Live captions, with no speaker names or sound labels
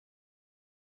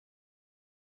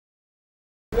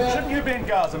Shouldn't you be in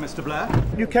Gaza, Mr. Blair?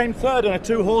 You came third in a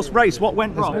two-horse race. What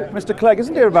went wrong? Mr. Clegg,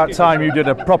 isn't it about time you did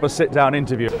a proper sit-down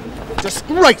interview?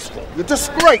 Disgraceful! You're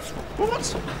disgraceful!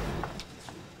 What?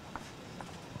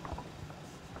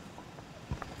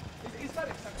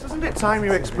 Isn't it time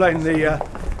you explained the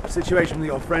situation with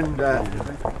your friend,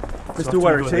 Mr.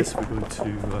 Werrity? We're going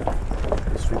to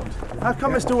the street. How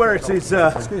come Mr. Werrity's...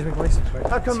 excuse me, please.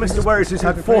 How come Mr. Werrity's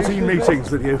had 14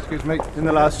 meetings with you in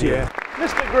the last year?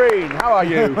 Mr. Green, how are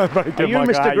you? Very good, are you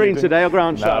Mr. Green today or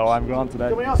Grant Shapps? No, I'm Grant today.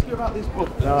 Can we ask you about these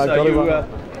books No,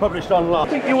 published online? I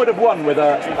think you would have won with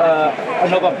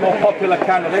another more popular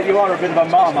candidate. You are a bit of a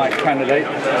Marmite candidate.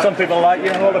 Some people like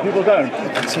you and a lot of people don't.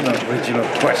 That's an original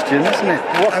question, isn't it?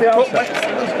 What's the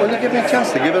answer? Well, you give me a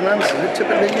chance to give an answer. It's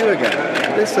typically you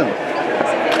again. Listen,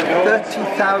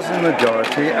 30,000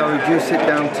 majority, I'll reduce it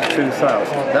down to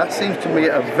 2,000. That seems to me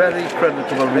a very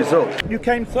creditable result. You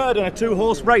came third in a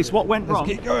two-horse race. What went wrong?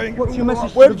 Keep going. What's your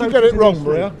message? Where did you get it wrong,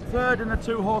 Maria? Third in a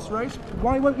two-horse race.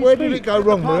 Why won't you Where speak? did it go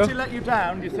wrong, The party Maria? let you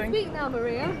down, do you think? Speak now,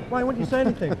 Maria. Why won't you say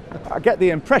anything? I get the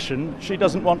impression she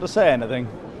doesn't want to say anything.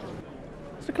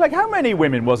 Mr. Clegg, how many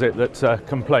women was it that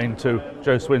complained to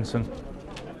Joe Swinson?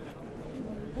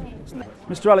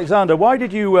 Mr. Alexander, why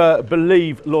did you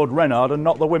believe Lord Reynard and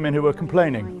not the women who were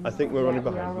complaining? I think we're running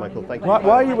behind, Michael. Thank you. Why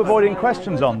are you avoiding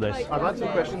questions on this? I've answered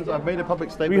questions. I've made a public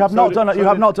statement. You have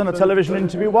not done a television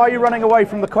interview. Why are you running away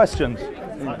from the questions?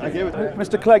 I gave it.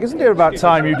 Mr. Clegg, isn't it about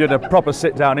time you did a proper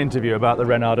sit-down interview about the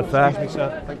Reynard affair? Excuse me,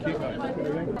 sir. Thank you.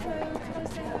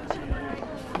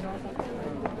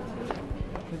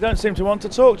 You don't seem to want to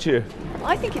talk to you.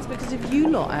 I think it's because of you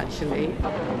lot, actually.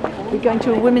 We're going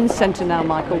to a women's centre now,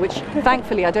 Michael, which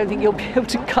thankfully I don't think you'll be able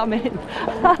to come in.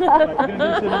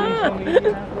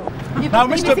 Now,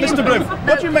 Mr. Bloom,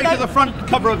 what do you make of the front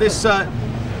cover of this,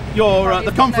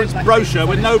 the conference brochure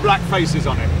with no black faces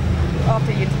on it?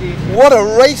 After you interview. What a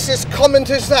racist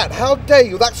comment is that? How dare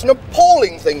you? That's an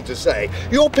appalling thing to say.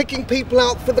 You're picking people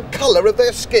out for the colour of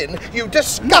their skin. You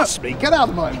disgust me. Get out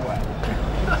of my way.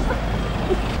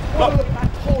 What an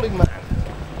appalling man.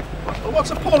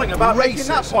 What's appalling about making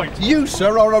that Racist. point? You,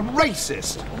 sir, are a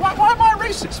racist. Why am I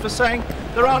racist for saying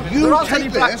there aren't any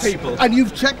black this people? and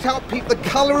you've checked out the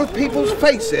colour of people's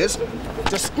faces.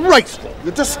 Disgraceful.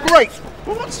 You're disgraceful.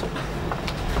 What?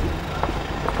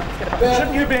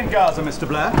 Shouldn't you be in Gaza, Mr.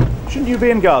 Blair? Shouldn't you be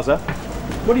in Gaza?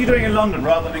 What are you doing in London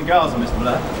rather than in Gaza, Mr.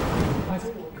 Blair?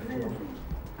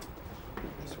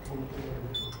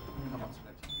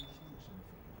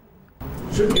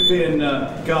 Shouldn't you be in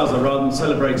Gaza rather than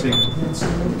celebrating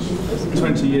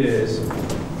 20 years?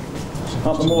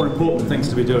 Aren't there more important things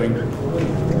to be doing?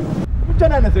 You've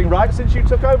done anything right since you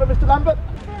took over, Mr. Lambert?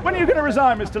 When are you going to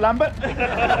resign, Mr. Lambert?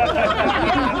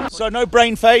 So no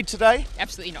brain fade today?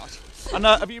 Absolutely not. And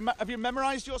have you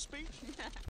memorised your speech?